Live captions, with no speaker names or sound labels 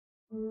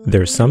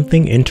There's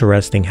something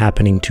interesting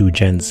happening to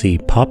Gen Z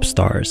pop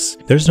stars.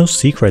 There's no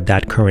secret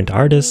that current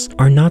artists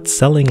are not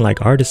selling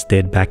like artists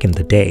did back in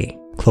the day.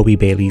 Chloe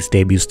Bailey's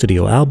debut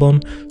studio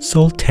album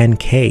sold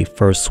 10K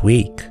first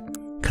week.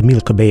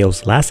 Camila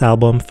Cabello's last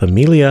album,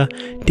 Familia,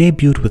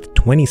 debuted with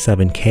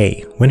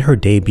 27K when her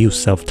debut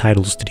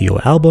self-titled studio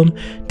album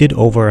did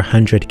over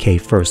 100K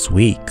first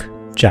week.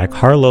 Jack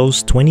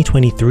Harlow's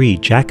 2023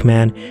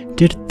 Jackman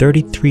did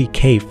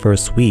 33K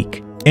first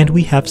week. And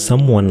we have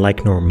someone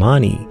like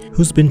Normani,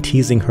 who's been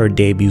teasing her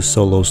debut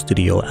solo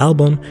studio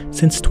album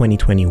since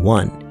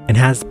 2021 and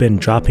has been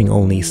dropping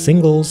only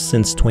singles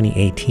since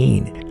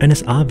 2018, and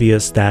it's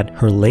obvious that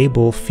her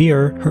label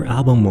fear her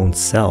album won't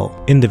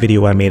sell. In the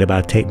video I made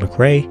about Tate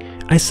McRae,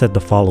 I said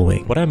the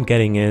following: what I'm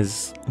getting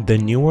is the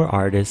newer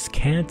artists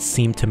can't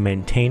seem to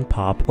maintain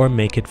pop or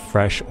make it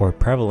fresh or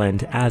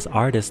prevalent as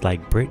artists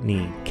like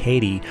Britney,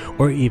 Katy,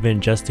 or even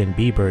Justin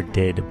Bieber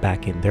did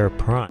back in their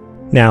prime.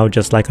 Now,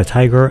 just like a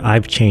tiger,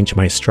 I've changed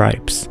my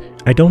stripes.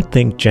 I don't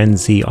think Gen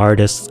Z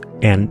artists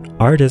and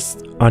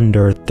artists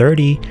under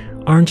 30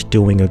 aren't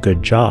doing a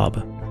good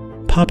job.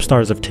 Pop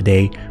stars of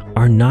today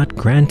are not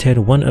granted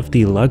one of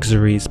the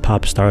luxuries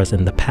pop stars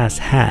in the past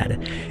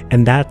had,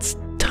 and that's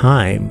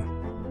time.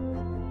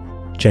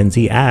 Gen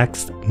Z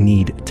acts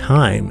need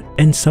time,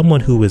 and someone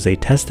who is a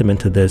testament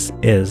to this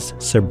is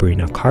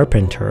Sabrina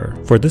Carpenter.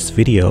 For this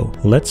video,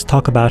 let's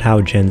talk about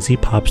how Gen Z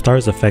pop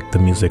stars affect the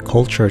music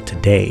culture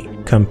today,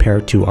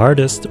 compared to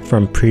artists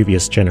from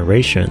previous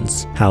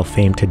generations, how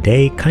fame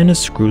today kinda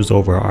screws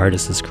over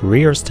artists'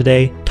 careers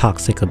today,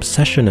 toxic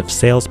obsession of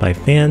sales by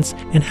fans,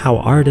 and how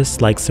artists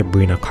like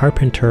Sabrina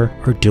Carpenter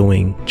are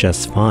doing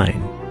just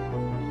fine.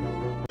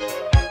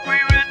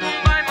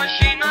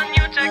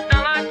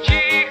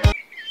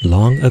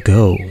 Long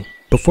ago,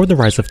 before the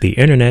rise of the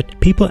internet,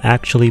 people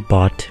actually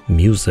bought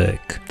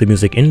music. The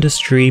music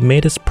industry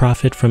made its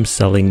profit from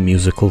selling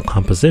musical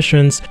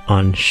compositions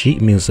on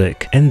sheet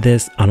music, and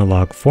this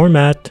analog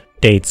format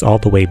dates all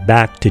the way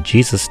back to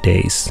Jesus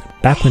days,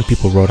 back when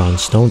people wrote on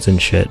stones and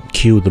shit,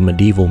 cue the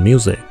medieval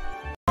music.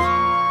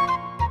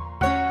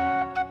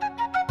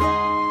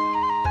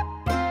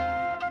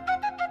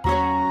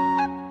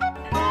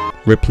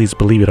 Ripley's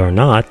Believe It or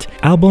Not,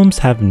 albums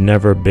have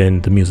never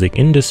been the music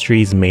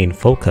industry's main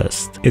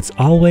focus. It's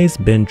always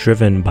been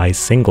driven by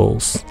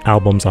singles.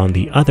 Albums, on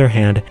the other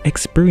hand,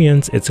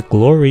 experience its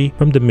glory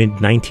from the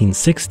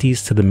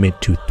mid-1960s to the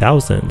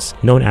mid-2000s,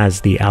 known as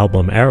the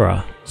album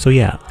era. So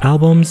yeah,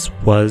 albums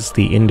was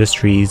the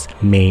industry's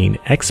main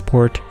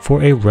export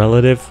for a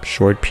relative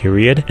short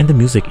period, and the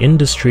music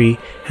industry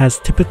has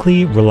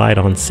typically relied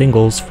on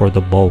singles for the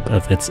bulk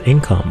of its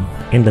income.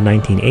 In the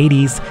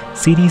 1980s,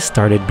 CDs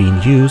started being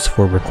used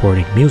for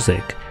recording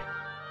music.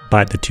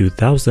 By the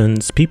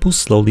 2000s, people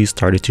slowly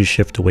started to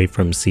shift away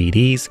from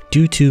CDs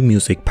due to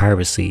music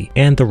piracy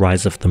and the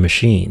rise of the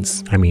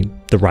machines.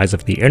 The rise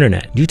of the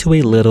internet, due to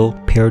a little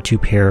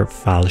peer-to-peer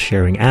file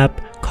sharing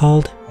app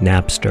called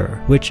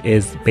Napster, which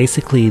is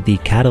basically the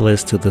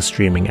catalyst to the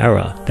streaming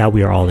era that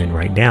we are all in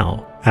right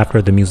now.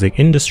 After the music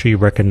industry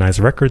recognized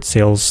record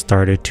sales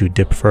started to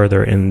dip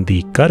further in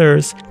the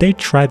gutters, they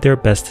tried their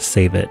best to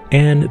save it,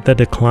 and the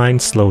decline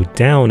slowed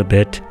down a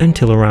bit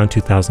until around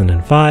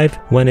 2005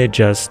 when it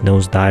just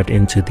nosedived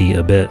into the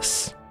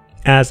abyss,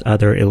 as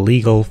other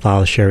illegal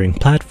file sharing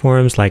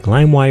platforms like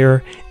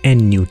LimeWire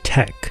and New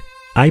Tech,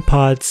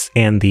 iPods,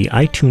 and the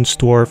iTunes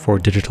store for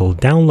digital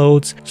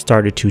downloads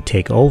started to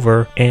take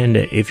over. And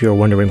if you're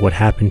wondering what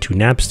happened to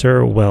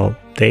Napster, well,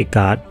 they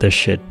got the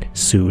shit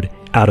sued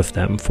out of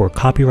them for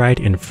copyright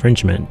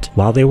infringement.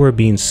 While they were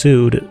being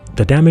sued,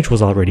 the damage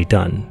was already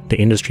done. The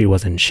industry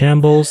was in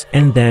shambles,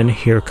 and then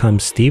here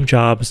comes Steve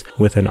Jobs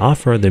with an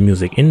offer the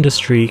music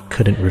industry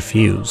couldn't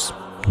refuse.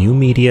 New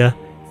media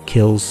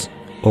kills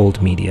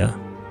old media.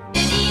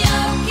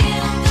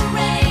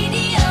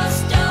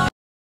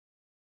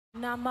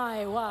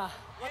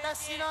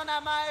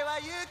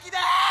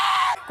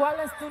 ¿Cuál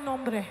es tu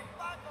nombre?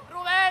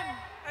 Rubén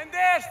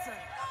Anderson.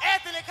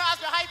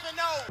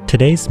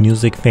 Today's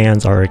music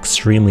fans are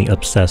extremely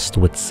obsessed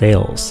with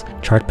sales,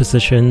 chart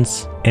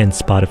positions, and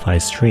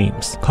Spotify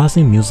streams,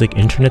 causing music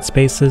internet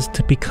spaces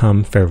to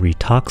become very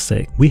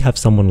toxic. We have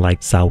someone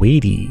like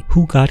Saweetie,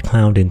 who got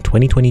clowned in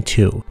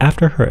 2022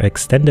 after her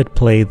extended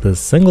play The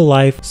Single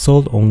Life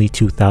sold only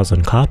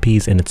 2,000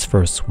 copies in its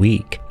first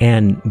week.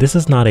 And this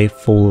is not a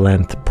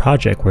full-length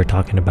project we're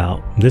talking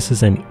about. This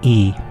is an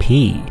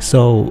EP.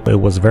 So it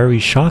was very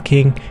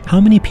shocking how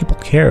many people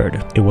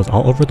cared. It was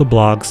all over the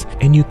blogs,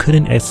 and you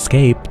couldn't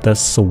escape the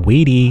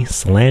Saweetie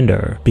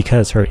slander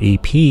because her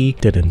EP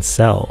didn't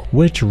sell,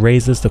 which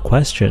raises the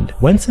question,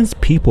 when since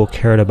people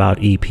cared about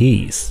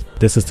EPs?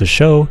 This is to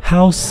show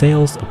how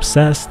sales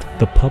obsessed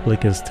the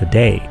public is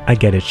today. I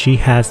get it, she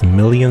has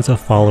millions of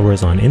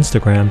followers on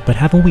Instagram, but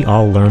haven't we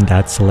all learned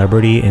that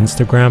celebrity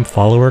Instagram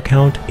follower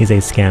count is a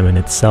scam in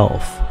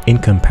itself? In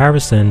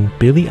comparison,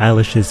 Billie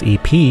Eilish's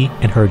EP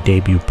and her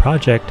debut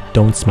project,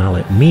 Don't Smile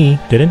at Me,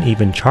 didn't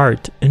even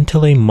chart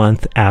until a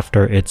month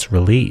after its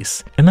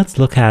release. And let's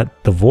look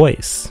at The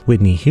Voice.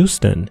 Whitney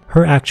Houston,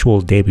 her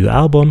actual debut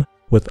album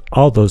with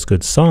all those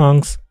good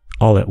songs,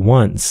 All at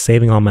Once,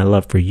 Saving All My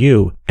Love for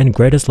You, and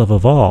Greatest Love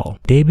of All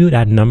debuted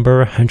at number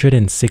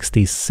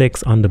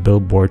 166 on the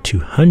Billboard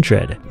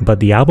 200, but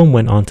the album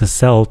went on to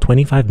sell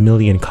 25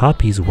 million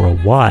copies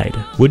worldwide.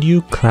 Would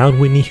you clown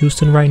Whitney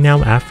Houston right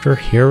now after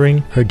hearing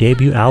her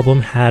debut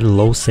album had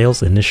low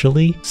sales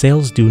initially?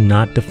 Sales do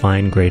not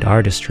define great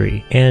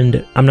artistry,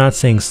 and I'm not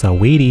saying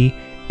Saweetie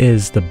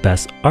is the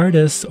best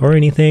artist or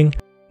anything,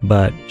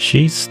 but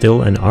she's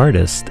still an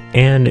artist,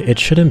 and it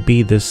shouldn't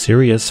be this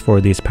serious for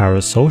these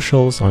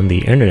parasocials on the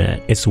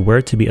internet. It's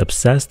weird to be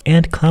obsessed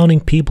and clowning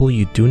people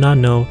you do not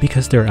know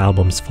because their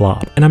albums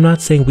flop. And I'm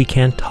not saying we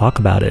can't talk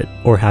about it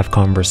or have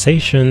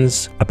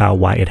conversations about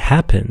why it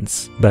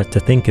happens, but to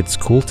think it's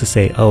cool to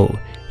say, oh,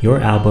 your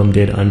album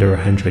did under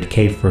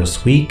 100K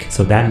first week,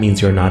 so that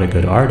means you're not a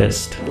good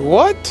artist.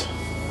 What?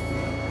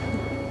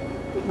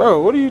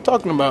 Bro, what are you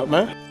talking about,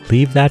 man?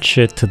 Leave that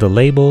shit to the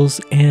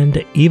labels,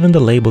 and even the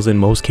labels in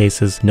most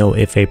cases know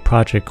if a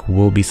project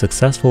will be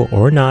successful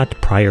or not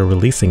prior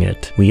releasing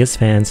it. We as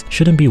fans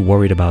shouldn't be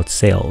worried about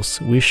sales.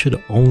 We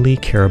should only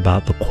care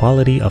about the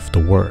quality of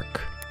the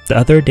work. The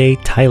other day,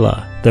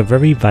 Tyla, the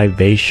very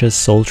vivacious,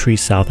 sultry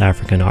South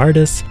African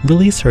artist,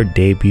 released her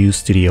debut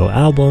studio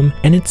album,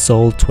 and it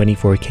sold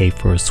 24K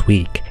first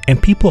week.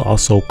 And people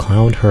also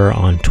clowned her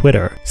on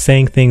Twitter,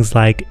 saying things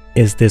like,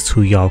 "Is this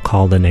who y'all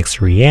call the next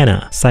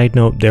Rihanna?" Side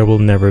note, there will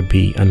never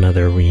be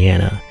another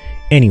Rihanna.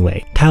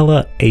 Anyway,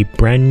 Tyla, a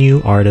brand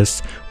new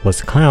artist,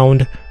 was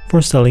clowned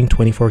for selling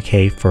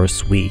 24K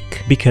first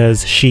week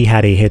because she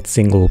had a hit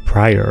single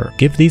prior.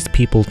 Give these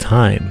people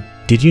time.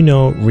 Did you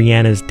know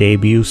Rihanna's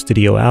debut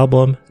studio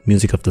album,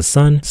 Music of the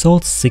Sun,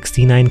 sold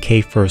 69K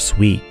first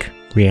week?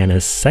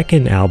 Rihanna's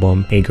second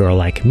album, A Girl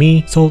Like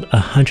Me, sold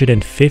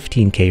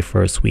 115K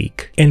first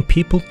week. And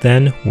people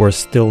then were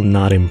still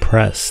not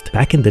impressed.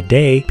 Back in the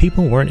day,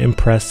 people weren't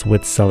impressed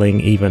with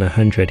selling even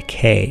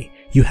 100K.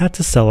 You had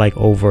to sell like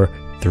over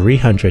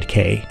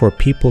 300K for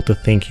people to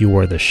think you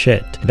were the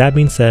shit. That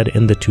being said,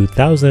 in the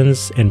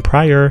 2000s and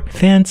prior,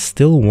 fans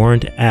still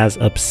weren't as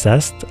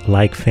obsessed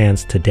like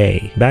fans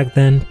today. Back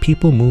then,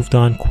 people moved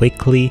on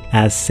quickly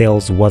as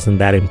sales wasn't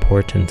that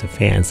important to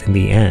fans in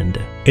the end.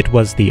 It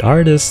was the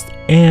artists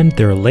and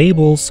their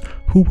labels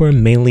who were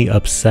mainly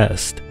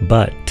obsessed,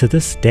 but to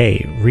this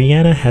day,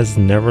 Rihanna has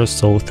never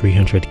sold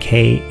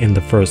 300K in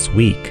the first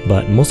week,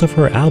 but most of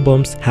her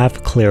albums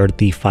have cleared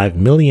the 5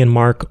 million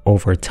mark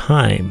over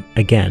time.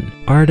 Again,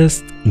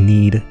 artists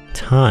need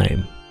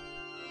time.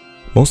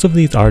 Most of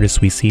these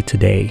artists we see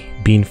today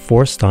being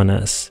forced on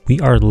us, we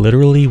are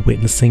literally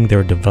witnessing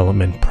their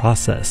development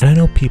process. And I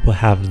know people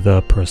have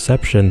the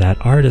perception that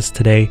artists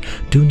today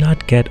do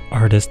not get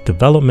artist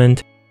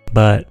development,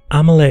 but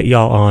I'ma let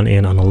y'all on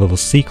in on a little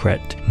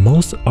secret.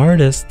 Most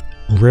artists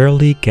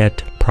rarely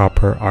get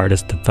proper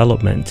artist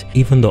development,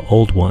 even the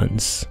old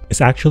ones. It's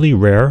actually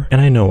rare,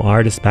 and I know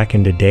artists back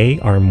in the day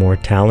are more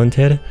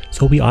talented,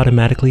 so we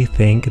automatically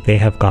think they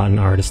have gotten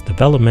artist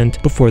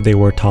development before they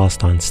were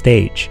tossed on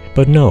stage.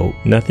 But no,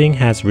 nothing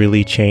has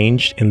really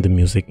changed in the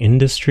music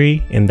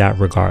industry in that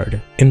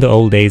regard. In the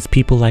old days,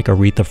 people like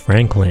Aretha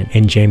Franklin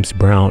and James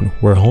Brown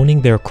were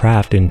honing their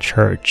craft in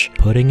church,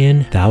 putting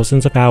in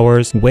thousands of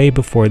hours way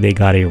before they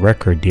got a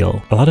record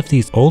deal. A lot of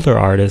these older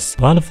artists,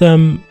 a lot of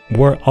them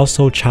were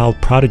also child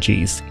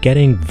prodigies,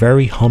 getting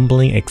very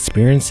humbling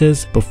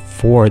experiences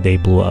before they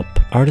blew up.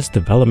 Artist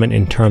development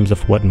in terms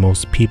of what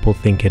most people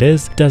think it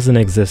is doesn't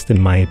exist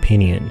in my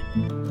opinion.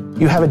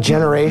 You have a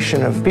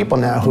generation of people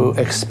now who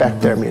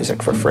expect their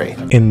music for free.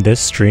 In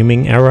this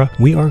streaming era,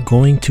 we are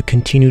going to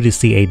continue to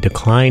see a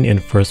decline in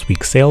first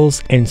week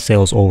sales and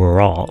sales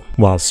overall,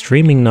 while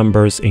streaming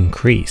numbers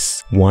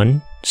increase.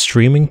 1.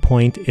 Streaming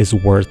point is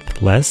worth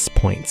less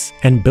points,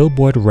 and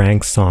Billboard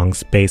ranks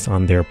songs based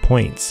on their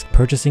points.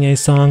 Purchasing a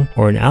song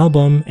or an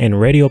album and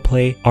radio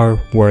play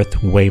are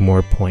worth way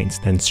more points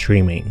than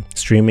streaming.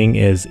 Streaming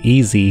is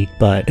easy,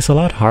 but it's a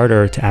lot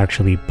harder to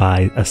actually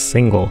buy a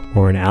single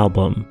or an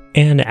album.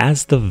 And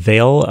as the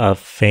veil of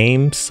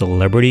fame,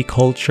 celebrity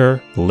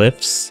culture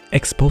lifts,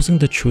 exposing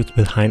the truth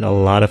behind a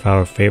lot of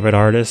our favorite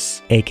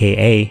artists,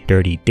 aka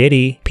Dirty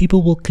Diddy,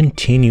 people will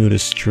continue to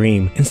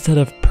stream instead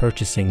of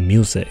purchasing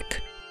music.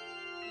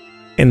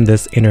 In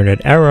this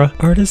internet era,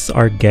 artists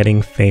are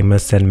getting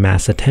famous and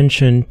mass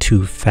attention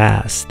too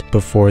fast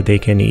before they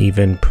can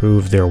even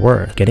prove their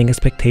worth, getting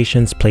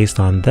expectations placed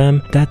on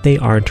them that they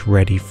aren't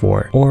ready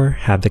for or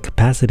have the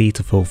capacity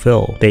to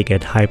fulfill. They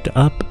get hyped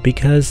up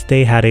because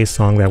they had a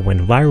song that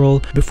went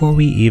viral before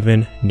we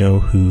even know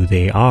who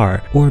they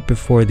are, or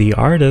before the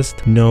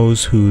artist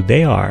knows who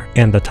they are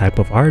and the type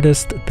of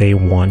artist they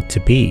want to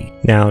be.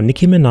 Now,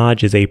 Nicki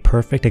Minaj is a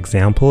perfect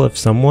example of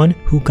someone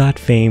who got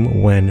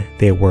fame when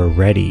they were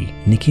ready.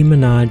 Nicki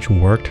Minaj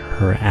worked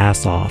her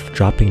ass off,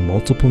 dropping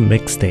multiple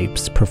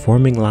mixtapes,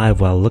 performing live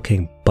while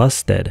looking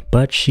busted,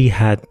 but she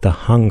had the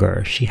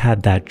hunger, she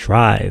had that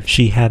drive,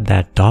 she had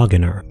that dog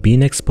in her,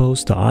 being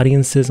exposed to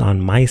audiences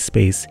on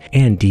MySpace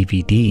and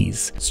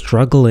DVDs,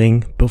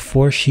 struggling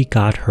before she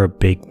got her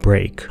big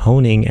break,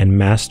 honing and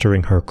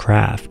mastering her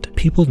craft.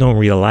 People don't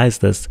realize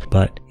this,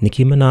 but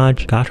Nicki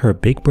Minaj got her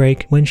big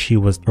break when she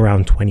was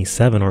around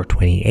 27 or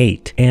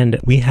 28, and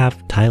we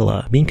have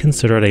Tyla being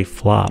considered a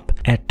flop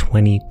at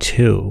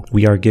 22.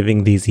 We are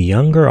giving these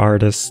younger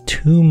artists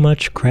too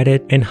much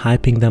credit and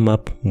hyping them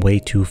up way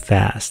too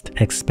fast,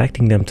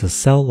 expecting them to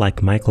sell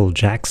like Michael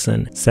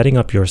Jackson. Setting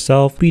up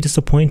yourself, be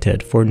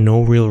disappointed for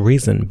no real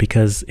reason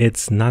because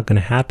it's not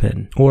gonna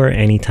happen or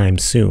anytime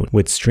soon,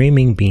 with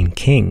streaming being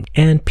king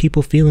and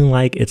people feeling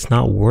like it's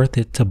not worth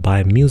it to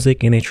buy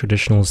music in a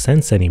traditional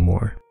sense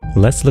anymore.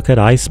 Let's look at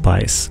Ice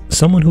Spice,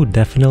 someone who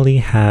definitely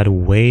had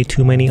way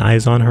too many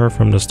eyes on her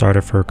from the start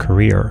of her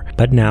career,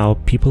 but now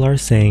people are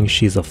saying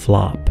she's a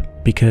flop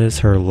because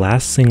her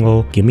last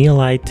single, Gimme a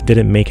Light,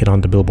 didn't make it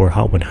on the Billboard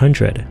Hot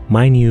 100.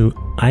 Mind you,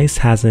 Ice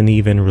hasn't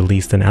even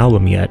released an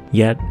album yet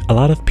a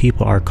lot of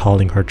people are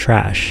calling her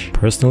trash.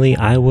 Personally,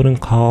 I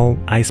wouldn't call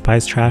Ice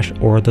Spice trash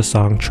or the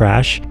song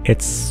trash.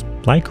 It's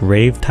like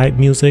rave type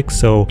music,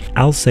 so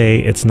I'll say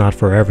it's not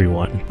for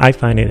everyone. I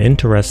find it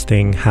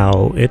interesting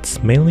how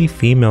it's mainly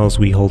females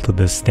we hold to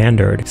this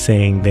standard,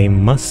 saying they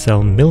must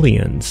sell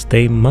millions,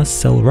 they must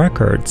sell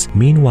records.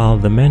 Meanwhile,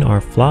 the men are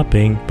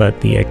flopping,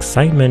 but the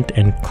excitement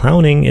and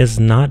clowning is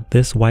not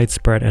this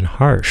widespread and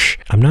harsh.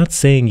 I'm not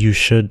saying you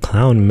should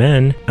clown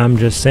men, I'm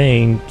just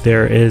saying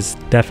there is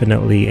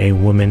definitely a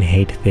woman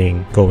hate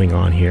thing going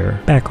on here.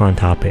 Back on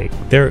topic.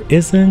 There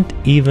isn't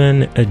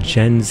even a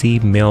Gen Z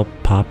male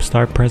pop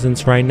star presence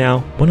right now.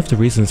 One of the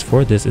reasons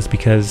for this is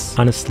because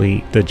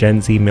honestly, the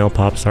Gen Z male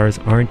pop stars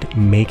aren't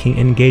making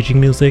engaging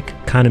music,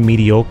 kind of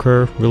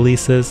mediocre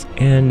releases,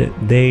 and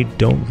they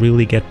don't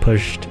really get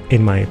pushed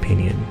in my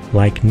opinion.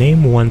 Like,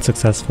 name one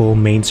successful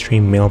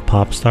mainstream male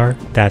pop star,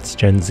 that's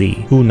Gen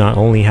Z, who not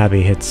only have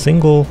a hit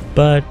single,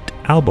 but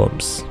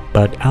albums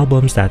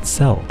that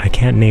sell. I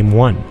can't name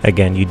one.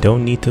 Again, you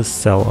don't need to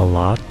sell a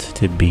lot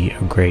to be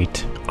a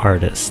great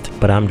artist,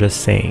 but I'm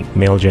just saying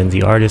male Gen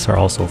Z artists are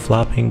also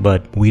flopping,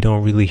 but we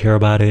don't really hear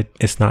about it.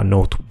 It's not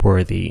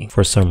noteworthy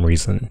for some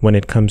reason. When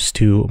it comes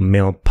to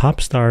male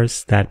pop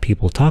stars that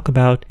people talk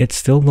about, it's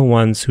still the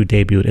ones who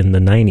debuted in the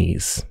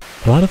 90s.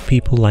 A lot of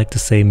people like to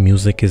say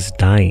music is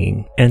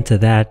dying, and to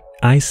that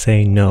I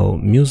say no,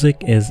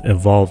 music is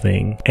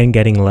evolving and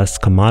getting less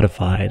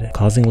commodified,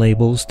 causing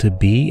labels to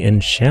be in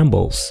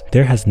shambles.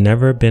 There has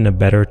never been a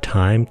better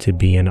time to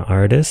be an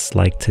artist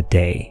like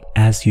today,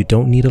 as you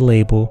don't need a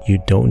label,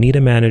 you don't need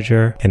a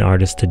manager, and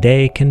artists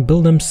today can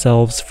build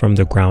themselves from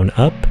the ground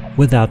up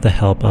without the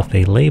help of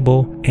a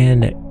label,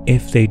 and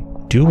if they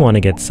do want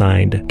to get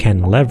signed,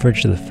 can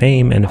leverage the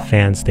fame and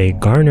fans they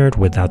garnered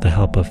without the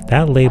help of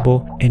that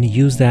label and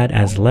use that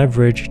as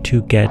leverage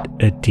to get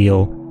a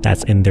deal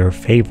that's in their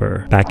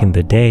favor. Back in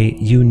the day,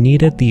 you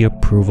needed the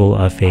approval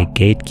of a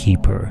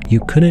gatekeeper. You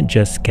couldn't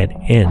just get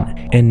in,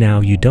 and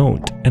now you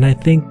don't. And I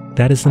think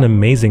that is an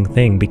amazing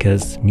thing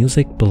because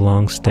music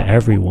belongs to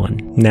everyone.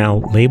 Now,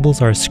 labels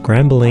are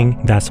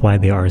scrambling, that's why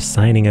they are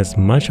signing as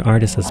much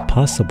artists as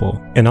possible,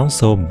 and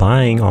also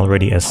buying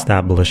already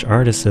established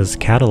artists'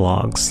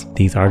 catalogs.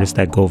 These artists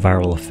that go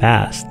viral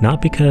fast, not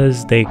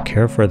because they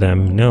care for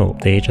them, no,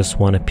 they just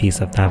want a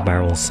piece of that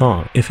viral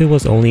song. If it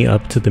was only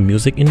up to the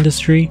music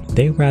industry,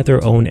 they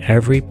rather own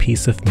every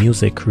piece of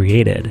music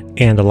created.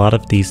 And a lot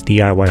of these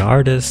DIY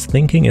artists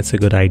thinking it's a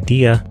good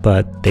idea,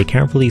 but they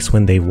can't release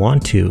when they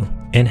want to,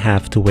 and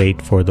have to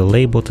wait for the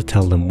label to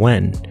tell them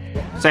when.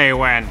 Say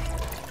when.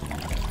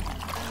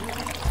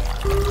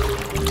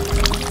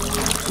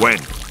 When.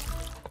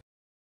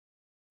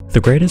 The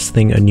greatest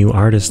thing a new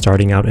artist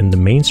starting out in the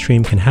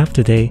mainstream can have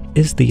today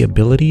is the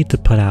ability to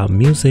put out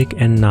music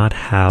and not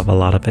have a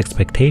lot of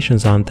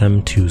expectations on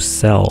them to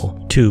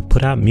sell. To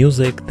put out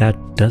music that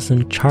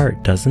doesn't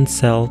chart, doesn't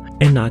sell,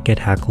 and not get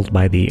heckled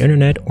by the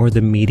internet or the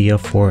media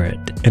for it.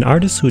 An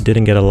artist who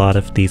didn't get a lot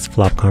of these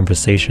flop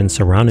conversations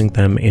surrounding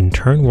them in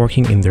turn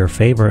working in their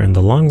favor in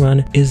the long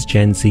run is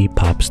Gen Z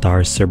pop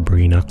star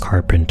Sabrina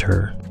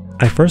Carpenter.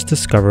 I first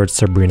discovered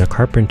Sabrina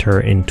Carpenter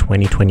in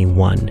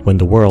 2021 when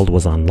the world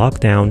was on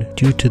lockdown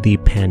due to the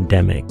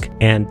pandemic,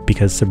 and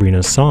because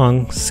Sabrina's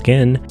song,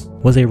 Skin,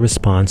 was a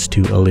response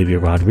to Olivia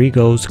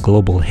Rodrigo's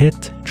global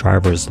hit,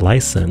 Driver's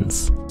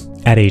License.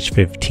 At age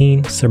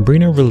 15,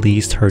 Sabrina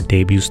released her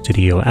debut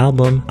studio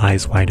album,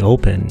 Eyes Wide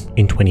Open,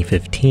 in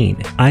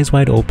 2015. Eyes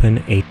Wide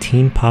Open, a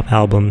teen pop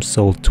album,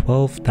 sold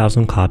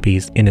 12,000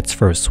 copies in its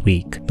first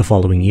week. The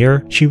following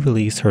year, she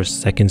released her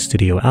second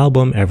studio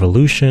album,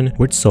 Evolution,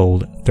 which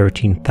sold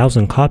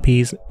 13,000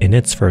 copies in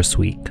its first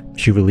week.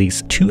 She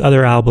released 2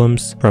 other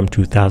albums from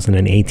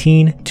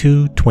 2018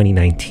 to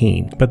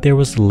 2019, but there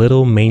was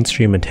little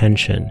mainstream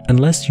attention.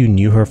 Unless you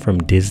knew her from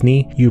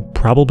Disney, you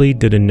probably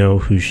didn't know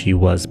who she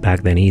was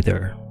back then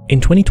either. In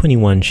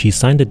 2021, she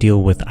signed a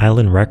deal with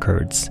Island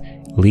Records,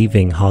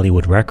 leaving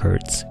Hollywood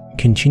Records.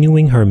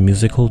 Continuing her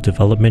musical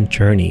development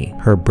journey,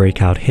 her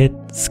breakout hit,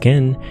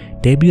 Skin,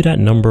 debuted at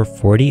number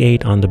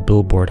 48 on the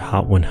Billboard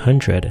Hot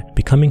 100,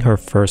 becoming her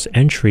first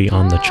entry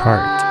on the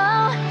chart.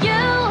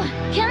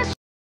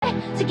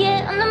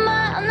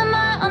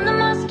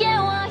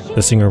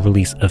 The singer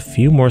released a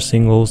few more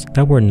singles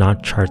that were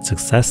not chart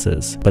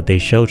successes, but they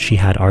showed she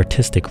had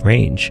artistic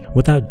range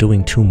without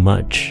doing too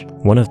much,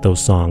 one of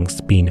those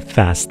songs being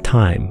Fast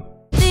Time.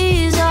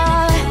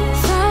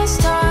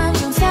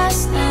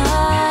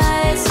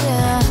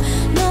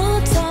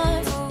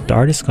 The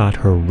artist got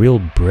her real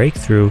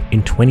breakthrough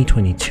in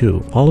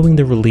 2022 following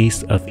the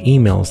release of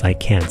Emails I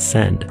Can't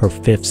Send, her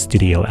 5th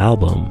studio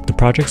album. The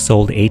project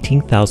sold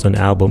 18,000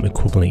 album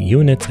equivalent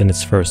units in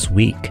its first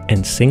week,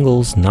 and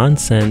singles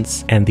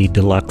Nonsense and the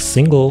deluxe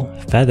single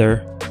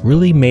Feather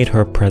really made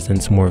her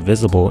presence more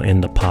visible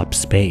in the pop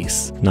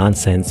space.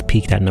 Nonsense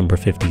peaked at number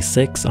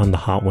 56 on the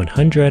Hot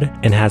 100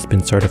 and has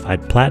been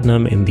certified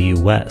platinum in the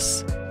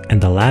US. And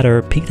the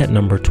latter peaked at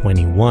number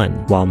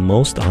 21. While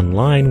most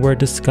online were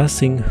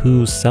discussing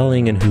who's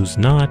selling and who's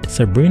not,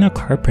 Sabrina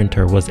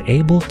Carpenter was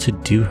able to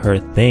do her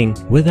thing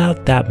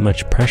without that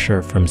much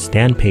pressure from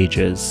stan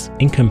pages,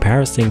 in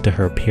comparison to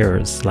her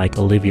peers like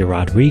Olivia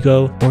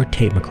Rodrigo or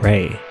Tate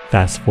McRae.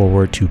 Fast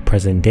forward to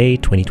present day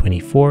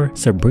 2024,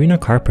 Sabrina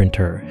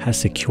Carpenter has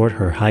secured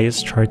her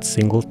highest chart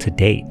single to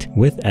date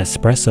with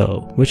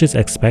Espresso, which is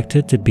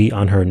expected to be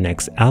on her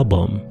next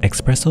album.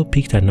 Espresso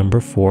peaked at number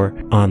 4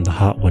 on the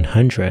Hot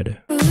 100.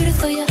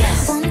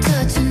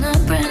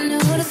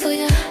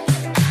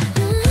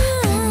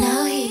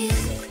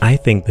 I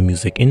think the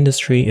music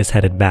industry is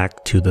headed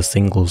back to the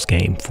singles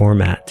game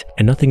format,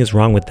 and nothing is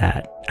wrong with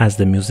that, as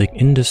the music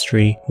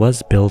industry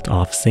was built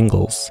off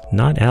singles,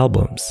 not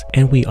albums,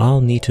 and we all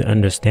need to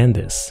understand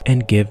this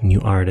and give new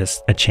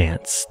artists a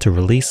chance to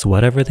release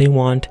whatever they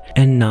want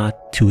and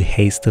not to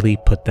hastily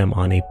put them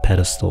on a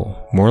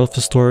pedestal. Moral of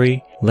the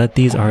story, let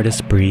these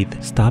artists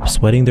breathe, stop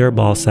sweating their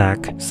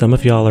ballsack. Some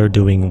of y'all are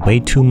doing way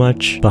too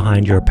much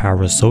behind your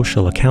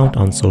parasocial account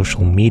on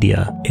social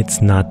media.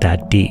 It's not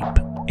that deep.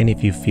 And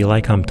if you feel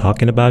like I'm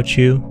talking about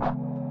you,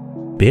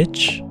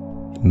 bitch,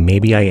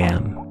 maybe I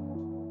am.